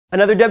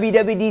Another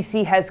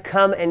WWDC has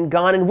come and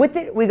gone, and with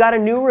it, we got a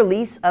new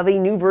release of a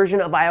new version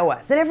of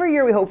iOS. And every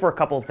year we hope for a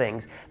couple of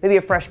things. Maybe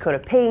a fresh coat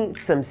of paint,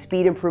 some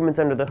speed improvements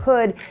under the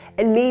hood,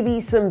 and maybe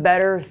some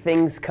better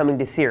things coming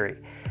to Siri.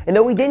 And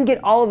though we didn't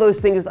get all of those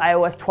things with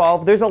iOS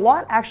 12, there's a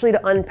lot actually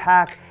to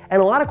unpack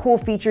and a lot of cool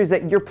features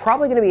that you're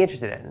probably going to be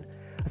interested in.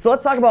 So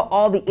let's talk about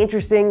all the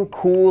interesting,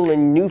 cool,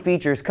 and new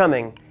features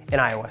coming in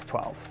iOS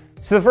 12.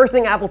 So the first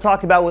thing Apple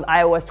talked about with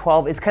iOS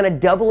 12 is kind of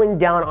doubling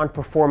down on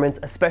performance,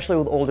 especially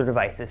with older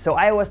devices. So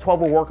iOS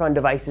 12 will work on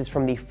devices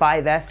from the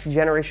 5S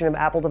generation of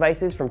Apple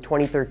devices from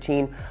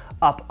 2013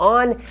 up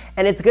on,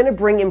 and it's going to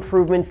bring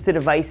improvements to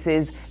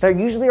devices that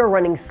usually are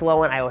running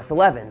slow on iOS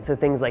 11. So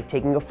things like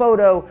taking a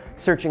photo,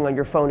 searching on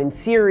your phone in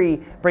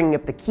Siri, bringing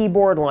up the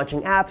keyboard,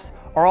 launching apps,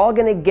 are all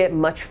going to get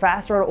much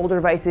faster on older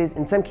devices,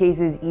 in some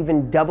cases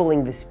even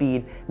doubling the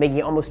speed, making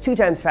it almost 2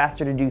 times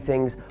faster to do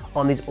things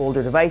on these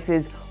older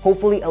devices,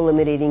 hopefully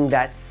eliminating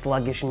that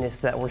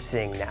sluggishness that we're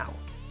seeing now.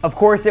 Of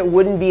course, it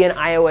wouldn't be an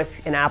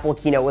iOS and Apple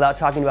keynote without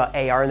talking about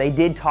AR, and they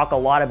did talk a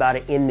lot about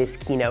it in this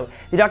keynote.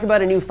 They talked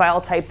about a new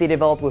file type they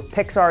developed with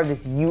Pixar,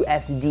 this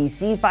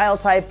USDC file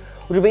type,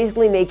 which will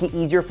basically make it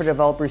easier for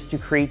developers to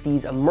create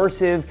these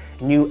immersive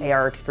new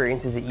AR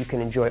experiences that you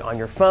can enjoy on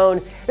your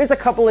phone. There's a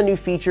couple of new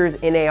features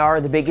in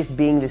AR, the biggest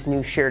being this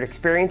new shared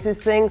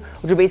experiences thing,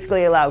 which will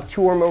basically allow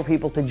 2 or more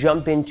people to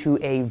jump into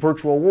a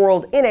virtual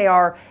world in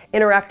AR,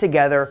 interact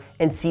together,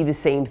 and see the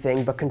same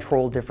thing but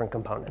control different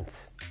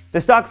components. The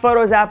Stock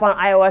Photos app on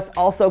iOS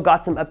also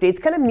got some updates,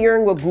 kind of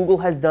mirroring what Google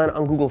has done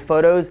on Google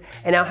Photos,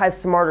 and now has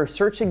smarter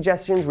search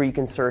suggestions where you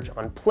can search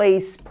on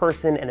place,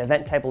 person, and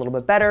event type a little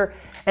bit better,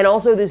 and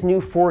also this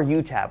new For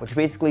You tab, which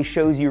basically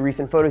shows you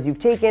recent photos you've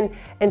taken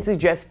and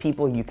suggests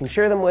people you can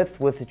share them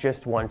with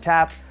just one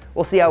tap.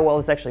 We'll see how well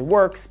this actually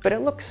works, but it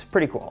looks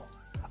pretty cool.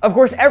 Of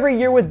course, every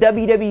year with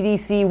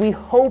WWDC, we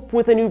hope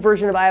with a new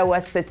version of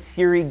iOS that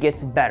Siri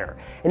gets better.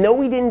 And though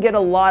we didn't get a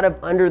lot of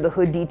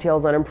under-the-hood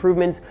details on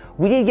improvements,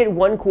 we did get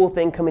one cool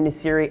thing coming to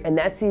Siri, and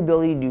that's the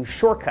ability to do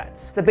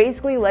shortcuts. That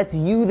basically lets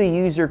you, the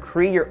user,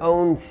 create your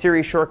own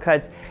Siri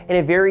shortcuts in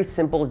a very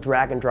simple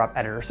drag-and-drop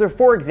editor. So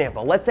for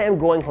example, let's say I'm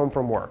going home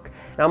from work.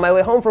 Now on my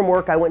way home from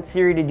work, I want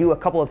Siri to do a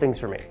couple of things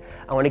for me.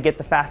 I want to get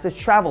the fastest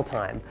travel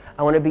time.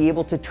 I want to be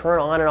able to turn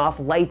on and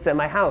off lights at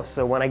my house,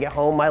 so when I get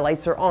home, my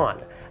lights are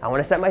on. I want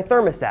to set my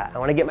thermostat. I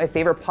want to get my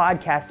favorite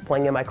podcasts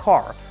playing in my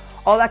car.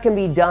 All that can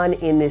be done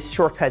in this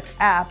Shortcuts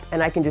app,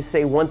 and I can just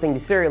say one thing to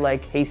Siri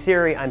like, "Hey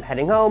Siri, I'm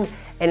heading home,"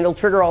 and it'll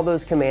trigger all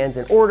those commands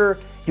in order,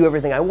 do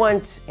everything I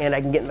want, and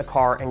I can get in the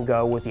car and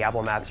go with the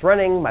Apple Maps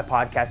running, my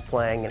podcast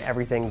playing, and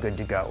everything good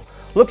to go.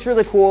 Looks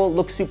really cool,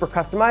 looks super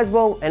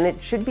customizable, and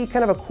it should be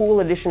kind of a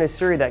cool addition to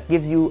Siri that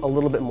gives you a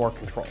little bit more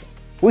control.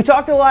 We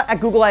talked a lot at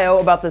Google I/O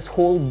about this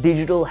whole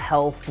digital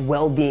health,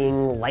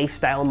 well-being,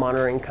 lifestyle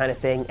monitoring kind of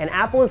thing, and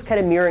Apple is kind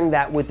of mirroring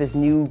that with this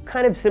new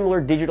kind of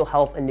similar digital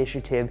health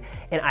initiative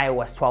in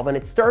iOS 12, and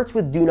it starts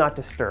with Do Not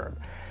Disturb.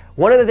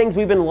 One of the things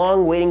we've been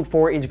long waiting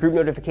for is group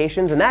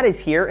notifications, and that is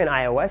here in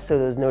iOS, so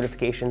those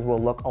notifications will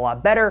look a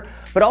lot better,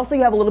 but also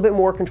you have a little bit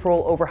more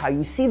control over how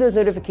you see those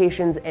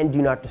notifications and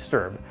Do Not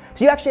Disturb.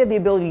 So you actually have the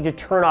ability to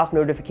turn off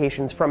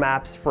notifications from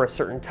apps for a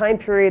certain time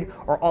period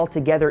or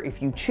altogether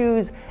if you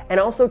choose, and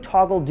also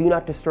toggle Do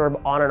Not Disturb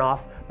on and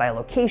off by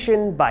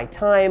location, by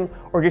time,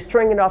 or just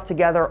turning it off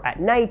together at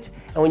night,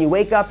 and when you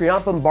wake up, you're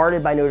not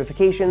bombarded by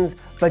notifications,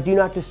 but Do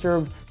Not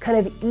Disturb kind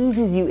of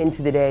eases you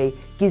into the day,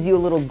 gives you a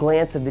little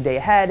glance of the day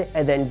ahead,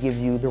 and then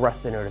gives you the rest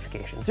of the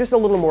notifications. Just a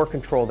little more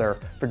control there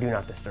for Do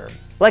Not Disturb.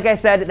 Like I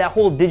said, that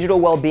whole digital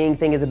well-being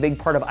thing is a big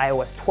part of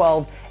iOS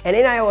 12, and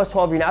in iOS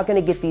 12, you're now going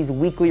to get these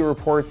weekly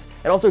reports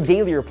and also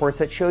daily reports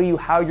that show you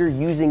how you're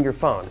using your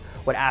phone.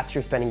 What apps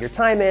you're spending your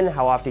time in,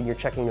 how often you're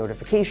checking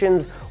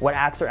notifications, what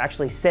apps are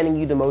actually sending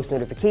you the most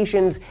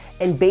notifications,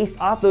 and based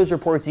off those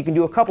reports, you can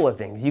do a couple of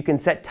things. You can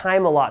set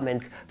time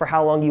allotments for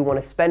how long you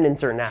want to spend in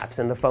certain apps,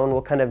 and the phone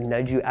will kind of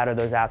nudge you out of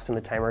those apps when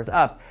the timer is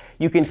up.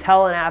 You can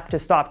tell an app to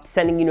stop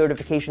sending you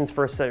notifications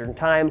for a certain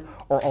time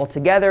or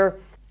altogether.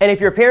 And if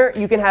you're a parent,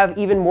 you can have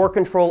even more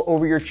control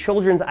over your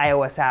children's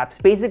iOS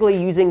apps, basically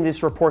using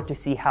this report to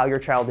see how your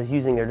child is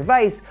using their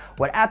device,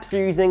 what apps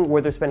they're using, where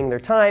they're spending their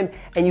time,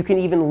 and you can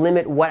even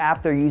limit what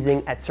app they're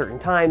using at certain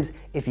times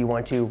if you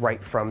want to,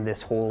 right from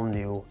this whole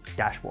new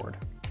dashboard.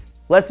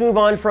 Let's move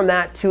on from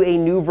that to a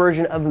new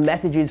version of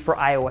messages for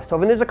iOS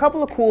 12. And there's a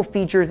couple of cool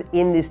features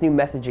in this new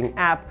messaging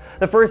app.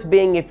 The first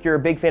being, if you're a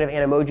big fan of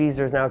Animojis,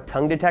 there's now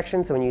tongue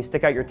detection. So when you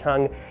stick out your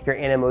tongue, your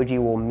Animoji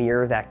will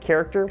mirror that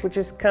character, which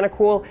is kind of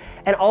cool.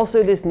 And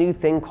also this new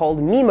thing called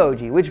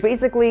Memoji, which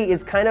basically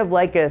is kind of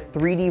like a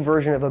 3D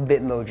version of a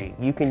Bitmoji.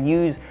 You can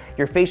use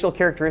your facial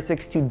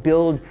characteristics to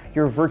build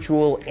your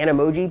virtual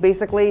Animoji,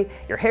 basically,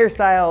 your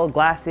hairstyle,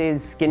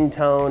 glasses, skin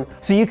tone.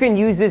 So you can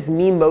use this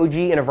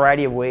Memoji in a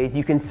variety of ways.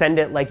 You can send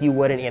it like you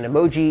would an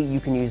Animoji,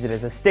 you can use it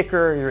as a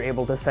sticker, you're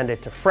able to send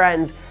it to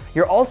friends.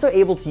 You're also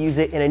able to use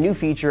it in a new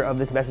feature of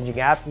this messaging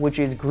app, which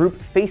is group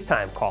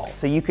FaceTime call.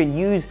 So you can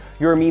use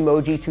your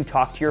Memoji to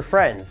talk to your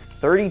friends,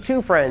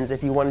 32 friends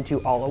if you wanted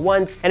to all at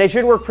once, and it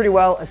should work pretty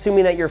well,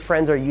 assuming that your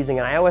friends are using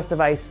an iOS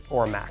device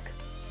or a Mac.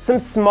 Some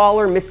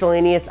smaller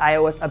miscellaneous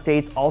iOS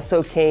updates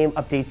also came.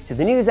 Updates to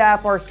the News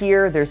app are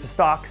here. There's the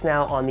stocks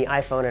now on the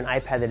iPhone and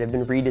iPad that have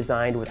been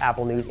redesigned with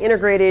Apple News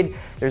integrated.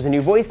 There's a new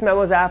voice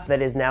memos app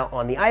that is now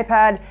on the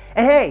iPad.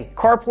 And hey,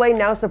 CarPlay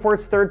now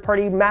supports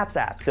third-party Maps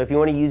apps. So if you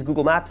want to use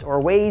Google Maps or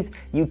Waze,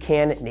 you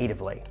can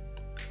natively.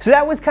 So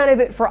that was kind of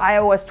it for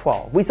iOS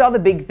 12. We saw the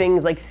big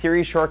things like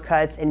Siri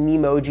Shortcuts and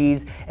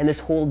Memojis and this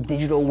whole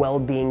digital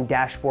well-being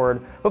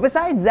dashboard. But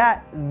besides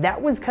that,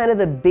 that was kind of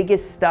the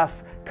biggest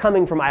stuff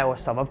coming from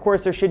iOS 12. Of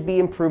course, there should be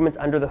improvements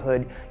under the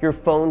hood. Your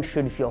phone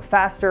should feel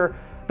faster,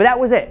 but that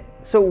was it.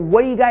 So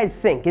what do you guys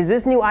think? Is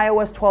this new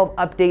iOS 12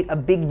 update a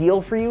big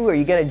deal for you? Are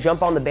you gonna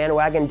jump on the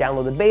bandwagon,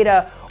 download the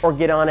beta, or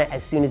get on it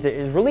as soon as it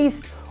is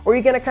released? Or are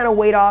you gonna kind of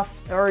wait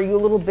off, or are you a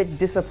little bit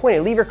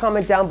disappointed? Leave your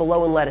comment down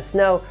below and let us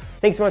know.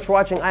 Thanks so much for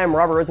watching. I am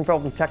Robert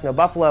Rosenfeld from Techno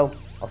Buffalo.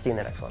 I'll see you in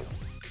the next one.